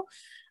now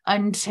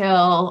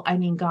until,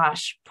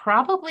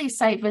 probably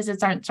site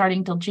visits aren't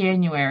starting till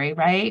January,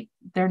 right?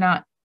 They're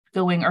not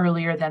going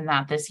earlier than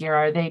that this year,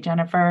 are they,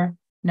 Jennifer?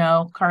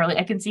 No, Carly.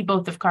 I can see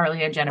both of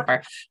Carly and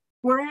Jennifer.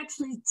 We're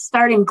actually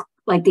starting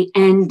like the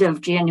end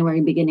of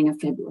January, beginning of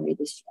February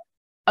this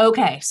year.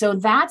 Okay, so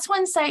that's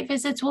when site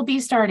visits will be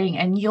starting,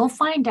 and you'll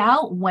find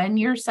out when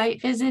your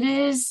site visit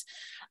is,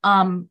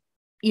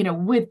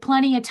 with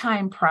plenty of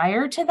time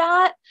prior to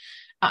that.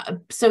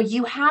 So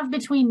you have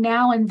between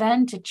now and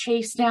then to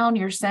chase down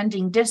your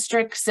sending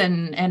districts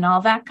and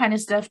all that kind of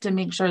stuff to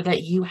make sure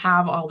that you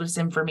have all this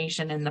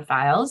information in the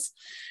files.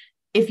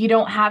 If you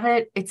don't have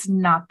it, it's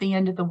not the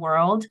end of the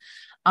world.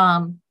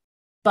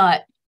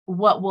 But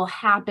what will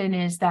happen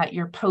is that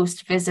your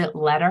post-visit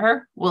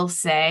letter will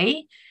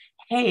say,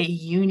 hey,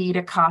 you need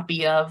a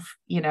copy of,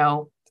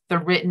 the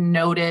written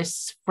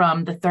notice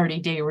from the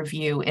 30-day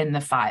review in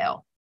the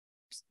file.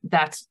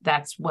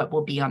 That's what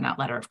will be on that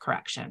letter of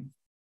correction.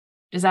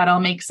 Does that all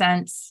make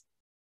sense?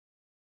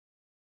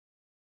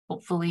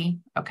 Hopefully.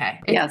 Okay.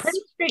 It's yes. Pretty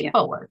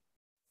straightforward.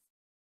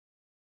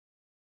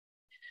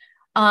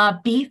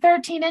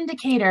 B13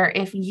 indicator,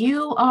 if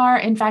you are,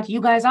 in fact,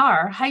 you guys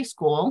are high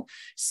school,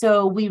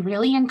 so we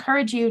really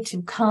encourage you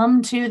to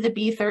come to the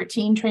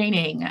B13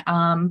 training.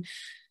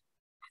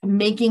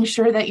 Making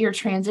sure that your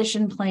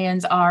transition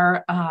plans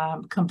are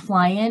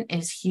compliant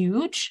is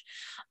huge.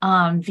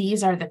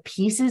 These are the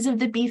pieces of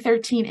the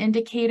B13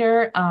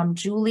 indicator.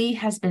 Julie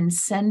has been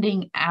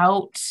sending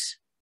out,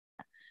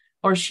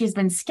 or she's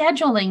been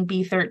scheduling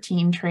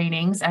B13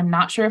 trainings. I'm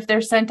not sure if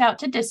they're sent out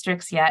to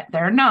districts yet.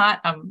 They're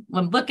not. I'm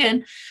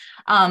looking.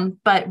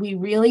 But we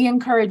really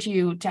encourage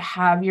you to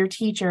have your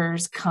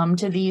teachers come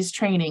to these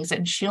trainings,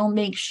 and she'll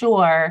make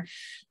sure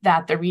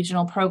that the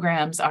regional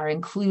programs are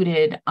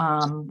included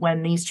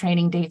when these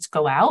training dates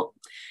go out.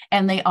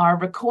 And they are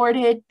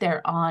recorded.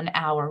 They're on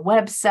our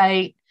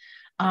website.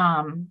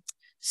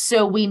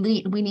 So we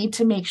need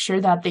to make sure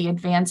that the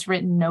advance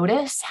written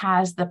notice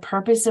has the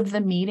purpose of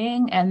the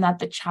meeting and that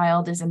the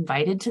child is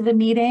invited to the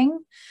meeting.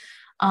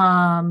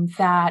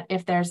 That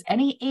if there's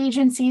any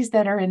agencies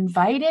that are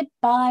invited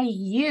by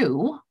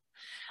you,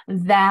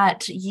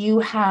 that you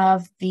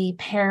have the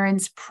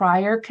parents'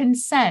 prior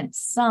consent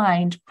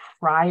signed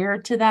prior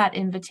to that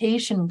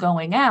invitation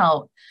going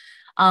out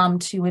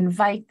to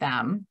invite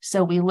them.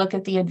 So we look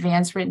at the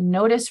advance written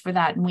notice for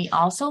that. And we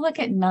also look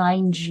at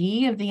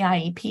 9G of the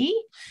IEP,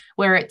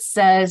 where it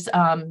says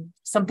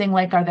something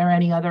like, are there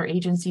any other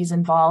agencies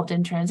involved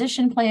in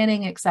transition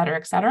planning, et cetera,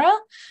 et cetera.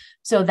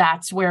 So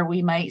that's where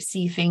we might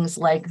see things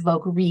like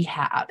voc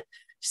rehab.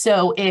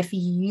 So if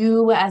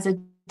you as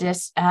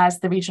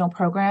the regional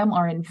program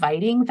are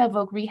inviting the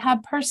voc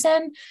rehab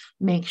person,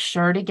 make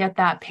sure to get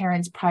that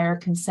parent's prior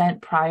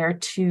consent prior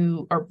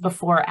to or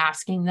before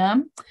asking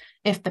them.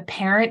 If the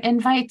parent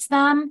invites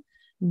them,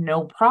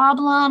 no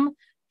problem.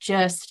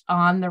 Just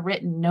on the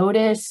written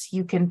notice,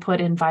 you can put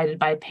invited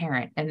by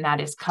parent, and that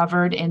is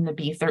covered in the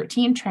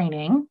B13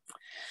 training.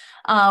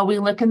 We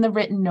look in the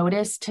written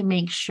notice to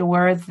make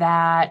sure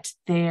that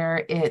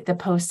the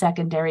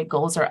post-secondary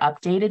goals are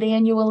updated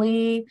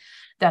annually,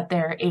 that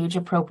there are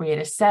age-appropriate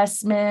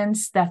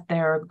assessments, that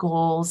there are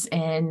goals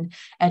in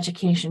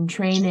education,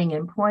 training,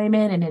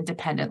 employment, and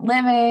independent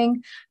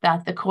living,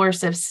 that the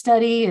course of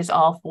study is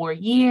all 4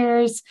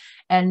 years,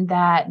 and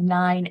that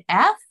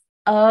 9F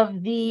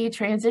of the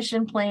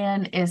transition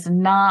plan is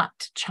not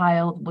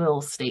child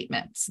will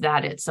statements,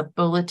 that it's a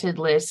bulleted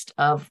list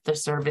of the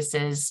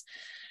services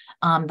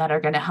that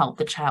are going to help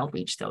the child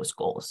reach those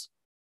goals.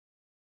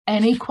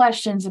 Any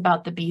questions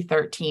about the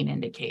B13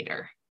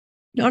 indicator?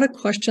 Not a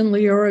question,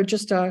 Leora,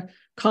 just a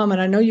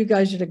comment. I know you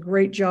guys did a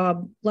great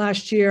job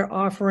last year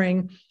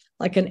offering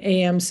like an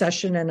AM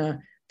session and a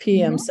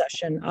PM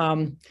session.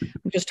 I'm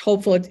just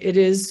hopeful. It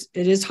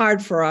is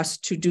hard for us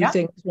to do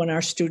things when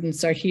our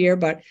students are here,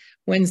 but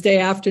Wednesday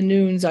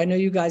afternoons, I know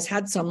you guys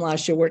had some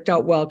last year, worked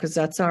out well because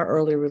that's our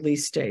early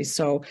release day.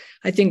 So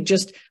I think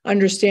just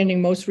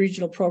understanding most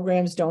regional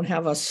programs don't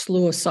have a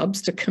slew of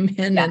subs to come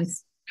in and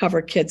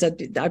cover kids.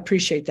 I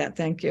appreciate that.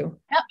 Thank you.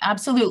 Yep,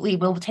 absolutely.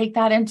 We'll take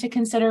that into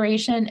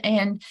consideration.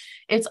 And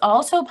it's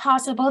also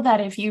possible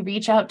that if you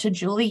reach out to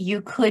Julie,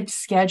 you could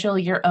schedule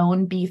your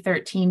own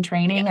B13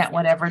 training at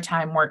whatever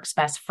time works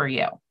best for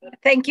you.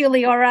 Thank you,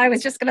 Leora. I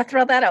was just going to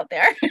throw that out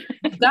there.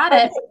 Got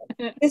it.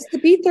 Is the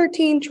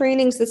B13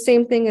 trainings the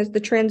same thing as the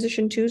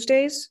Transition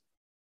Tuesdays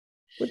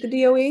with the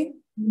DOE?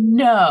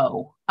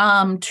 No.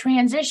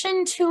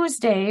 Transition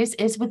Tuesdays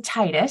is with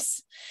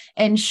Titus,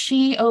 and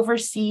she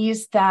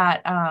oversees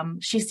that.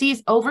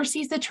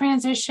 Oversees the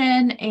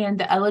transition and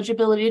the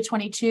eligibility to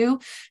 22.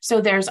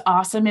 So there's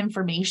awesome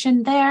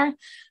information there.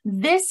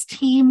 This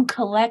team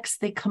collects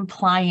the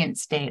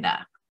compliance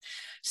data.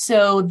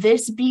 So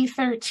this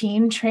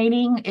B13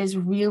 training is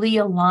really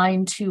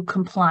aligned to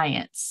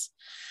compliance.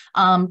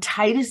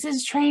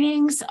 Titus's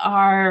trainings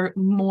are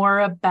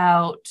more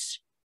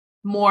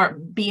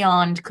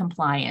beyond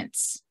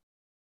compliance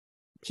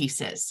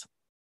pieces.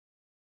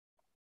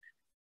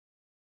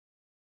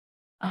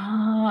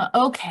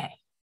 Okay.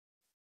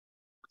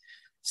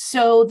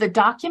 So the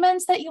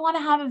documents that you want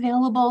to have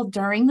available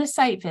during the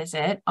site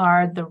visit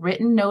are the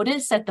written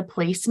notice at the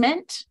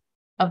placement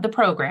of the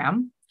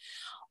program,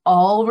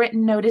 all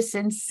written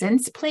notices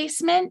since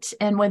placement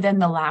and within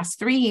the last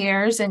 3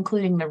 years,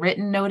 including the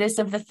written notice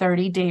of the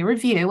 30-day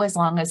review, as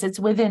long as it's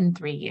within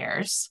 3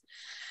 years.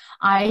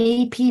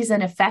 IEPs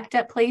in effect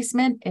at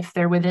placement, if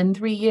they're within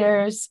 3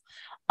 years,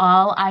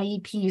 all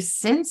IEPs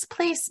since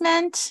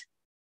placement,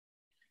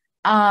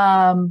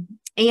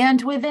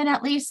 and within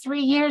at least 3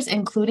 years,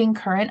 including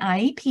current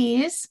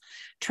IEPs,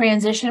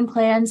 transition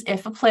plans,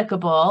 if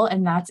applicable,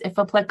 and that's if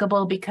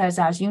applicable because,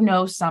 as you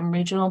know, some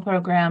regional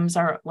programs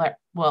are,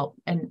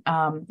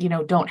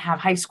 don't have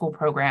high school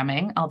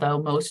programming, although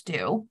most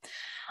do,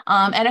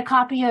 and a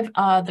copy of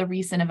the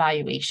recent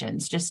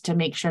evaluations, just to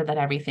make sure that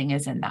everything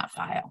is in that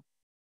file.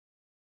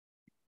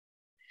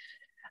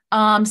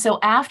 So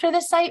after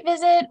the site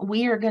visit,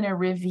 we are going to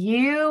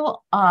review,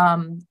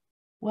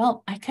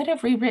 well, I could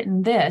have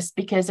rewritten this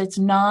because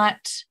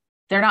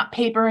they're not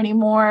paper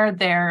anymore.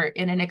 They're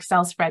in an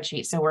Excel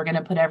spreadsheet. So we're going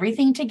to put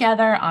everything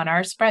together on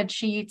our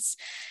spreadsheets,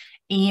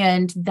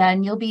 and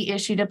then you'll be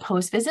issued a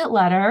post-visit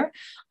letter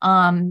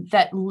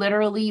that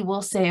literally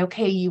will say,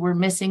 okay, you were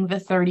missing the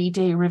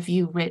 30-day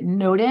review written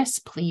notice.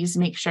 Please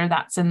make sure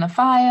that's in the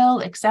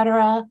file,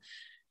 etc.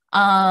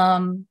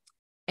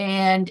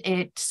 And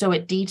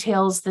it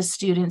details the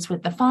students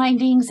with the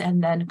findings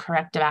and then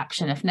corrective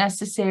action if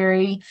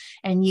necessary.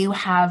 And you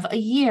have a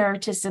year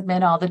to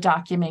submit all the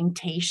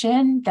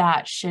documentation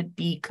that should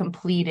be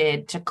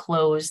completed to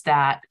close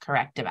that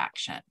corrective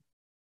action.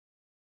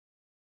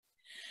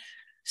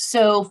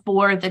 So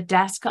for the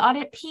desk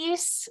audit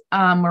piece,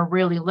 we're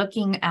really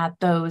looking at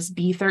those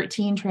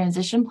B13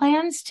 transition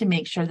plans to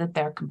make sure that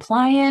they're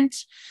compliant.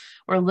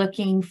 We're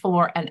looking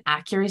for an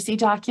accuracy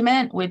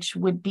document, which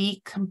would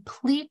be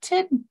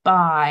completed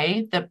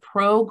by the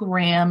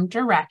program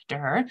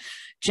director,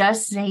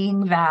 just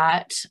saying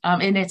that,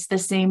 and it's the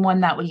same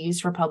one that we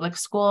use for public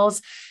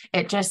schools.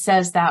 It just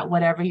says that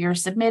whatever you're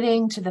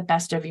submitting to the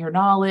best of your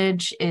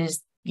knowledge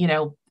is,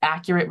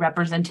 accurate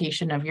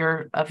representation of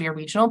your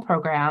regional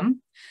program.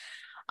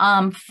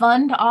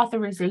 Fund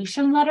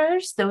authorization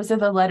letters. Those are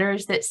the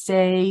letters that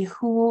say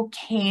who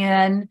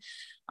can,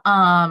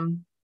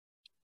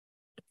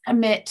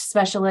 commit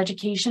special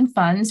education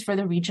funds for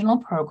the regional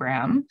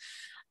program.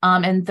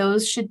 And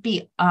those should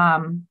be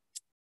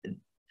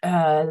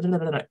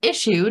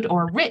issued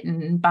or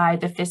written by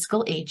the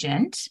fiscal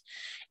agent,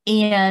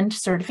 and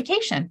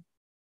certification.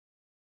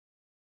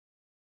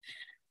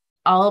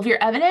 All of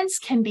your evidence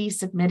can be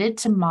submitted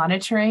to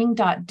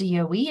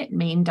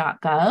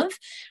monitoring.doe@maine.gov.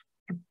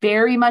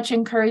 Very much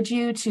encourage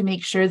you to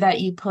make sure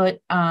that you put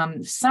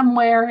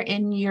somewhere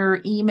in your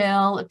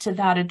email to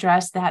that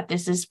address that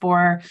this is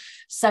for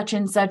such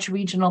and such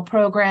regional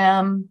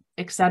program,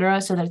 etc.,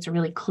 so that it's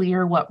really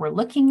clear what we're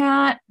looking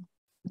at.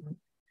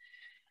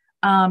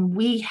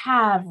 We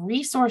have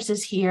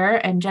resources here,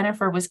 and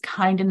Jennifer was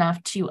kind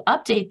enough to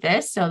update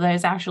this so that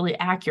it's actually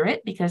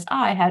accurate because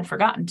I had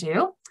forgotten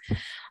to.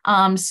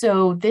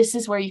 So this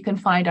is where you can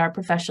find our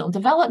professional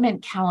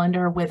development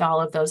calendar with all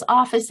of those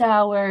office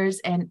hours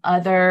and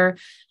other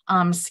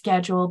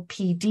scheduled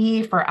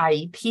PD for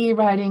IEP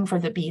writing for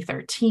the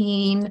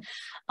B13,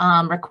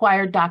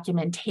 required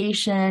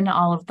documentation,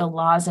 all of the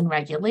laws and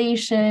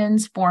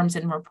regulations, forms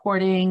and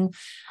reporting.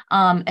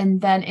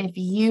 And then if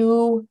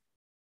you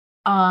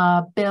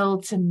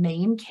bill to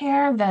Maine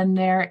Care, then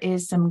there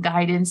is some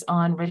guidance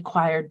on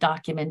required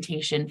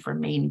documentation for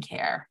Maine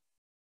Care.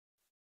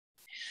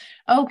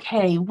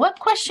 Okay, what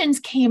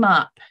questions came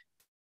up?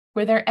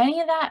 Were there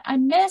any that I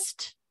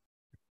missed?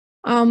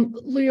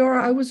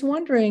 Leora, I was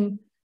wondering,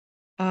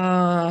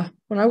 when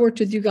I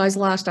worked with you guys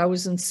last, I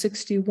was in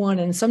 61,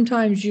 and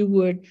sometimes you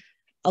would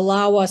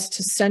allow us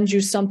to send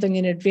you something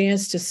in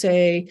advance to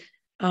say,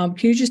 can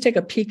you just take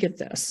a peek at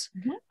this?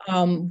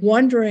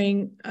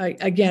 Wondering,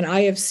 again,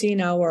 I have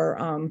seen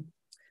our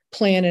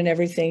plan and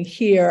everything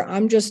here.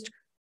 I'm just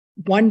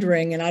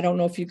wondering, and I don't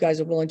know if you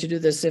guys are willing to do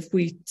this, if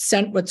we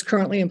sent what's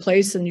currently in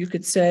place and you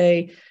could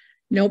say,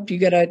 nope,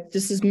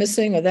 this is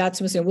missing or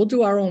that's missing. We'll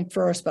do our own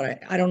first,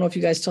 but I don't know if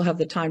you guys still have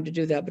the time to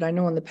do that. But I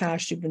know in the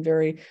past, you've been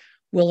very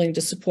willing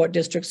to support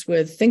districts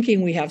with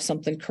thinking we have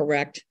something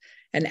correct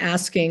and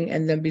asking,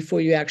 and then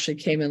before you actually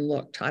came and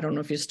looked. I don't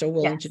know if you're still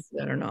willing to do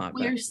that or not.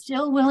 We're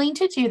still willing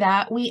to do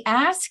that. We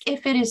ask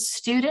if it is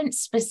student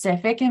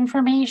specific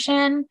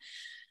information.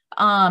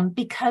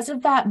 Because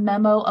of that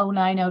memo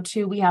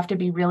 0902, we have to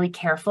be really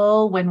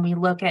careful when we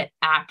look at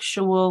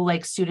actual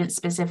like student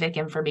specific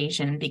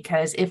information,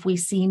 because if we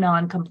see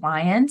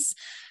non-compliance,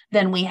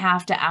 then we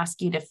have to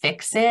ask you to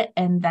fix it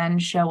and then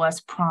show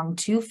us prong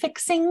 2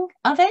 fixing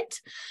of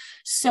it.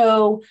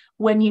 So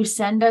when you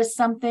send us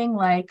something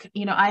like,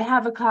 you know, I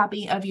have a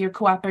copy of your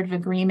cooperative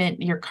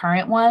agreement, your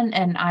current one,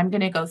 and I'm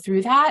going to go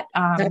through that.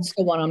 That's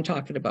the one I'm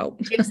talking about.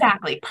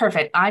 Exactly.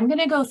 Perfect. I'm going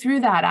to go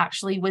through that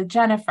actually with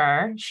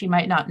Jennifer. She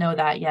might not know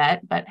that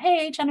yet, but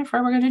hey,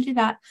 Jennifer, we're going to do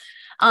that.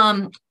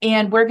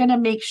 And we're going to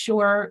make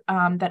sure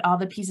that all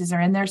the pieces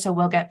are in there. So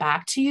we'll get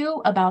back to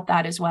you about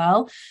that as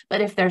well.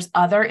 But if there's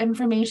other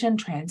information,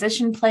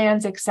 transition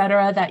plans,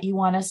 etc., that you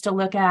want us to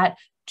look at,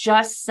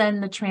 just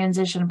send the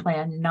transition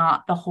plan,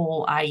 not the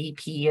whole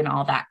IEP and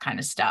all that kind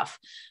of stuff,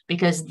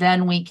 because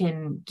then we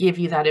can give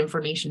you that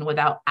information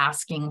without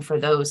asking for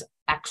those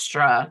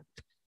extra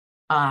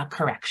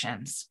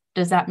corrections.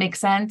 Does that make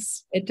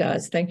sense? It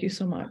does. Thank you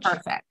so much.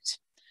 Perfect.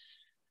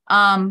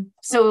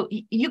 So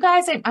you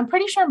guys, I'm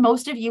pretty sure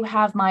most of you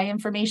have my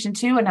information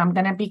too, and I'm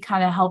going to be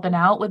kind of helping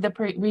out with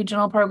the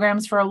regional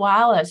programs for a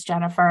while as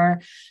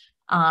Jennifer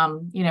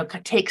you know,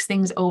 takes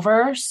things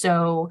over.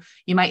 So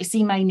you might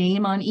see my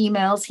name on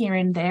emails here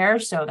and there.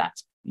 So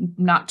that's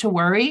not to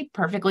worry,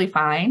 perfectly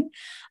fine.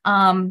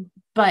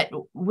 But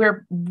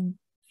we're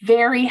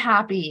very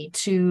happy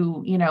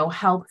to, you know,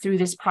 help through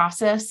this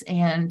process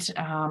and,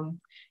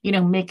 you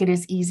know, make it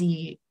as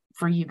easy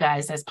for you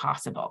guys as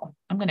possible.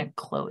 I'm going to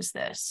close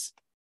this.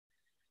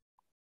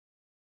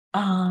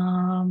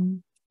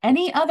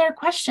 Any other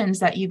questions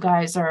that you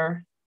guys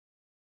are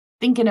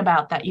thinking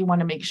about that you want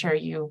to make sure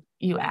you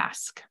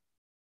ask?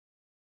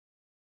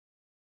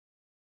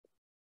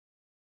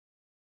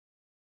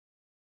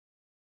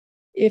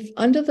 If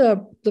under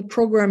the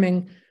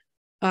programming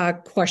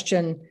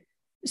question,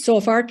 so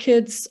if our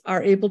kids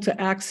are able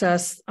to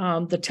access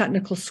the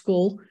technical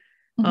school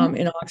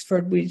in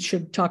Oxford, we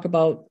should talk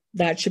about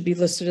that should be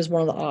listed as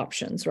one of the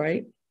options,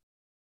 right?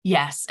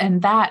 Yes,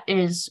 and that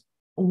is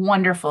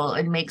wonderful.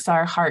 It makes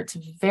our hearts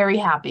very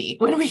happy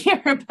when we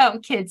hear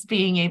about kids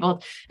being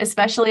able,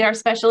 especially our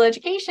special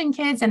education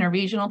kids in a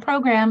regional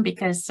program,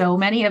 because so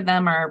many of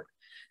them are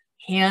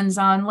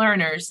hands-on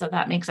learners. So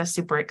that makes us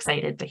super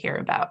excited to hear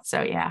about.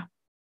 So yeah.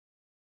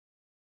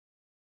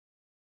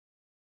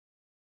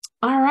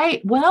 All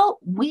right. Well,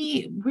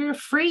 we're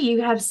free.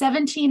 You have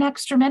 17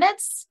 extra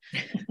minutes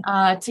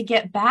to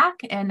get back.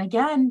 And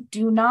again,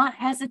 do not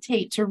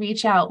hesitate to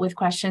reach out with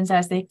questions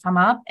as they come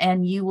up.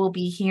 And you will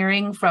be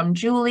hearing from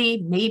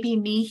Julie, maybe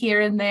me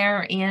here and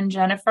there, and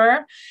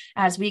Jennifer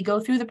as we go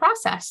through the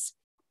process.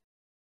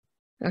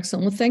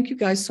 Excellent. Well, thank you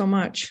guys so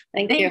much.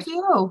 Thank you. Thank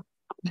you.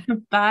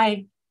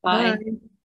 Bye. Bye. Bye.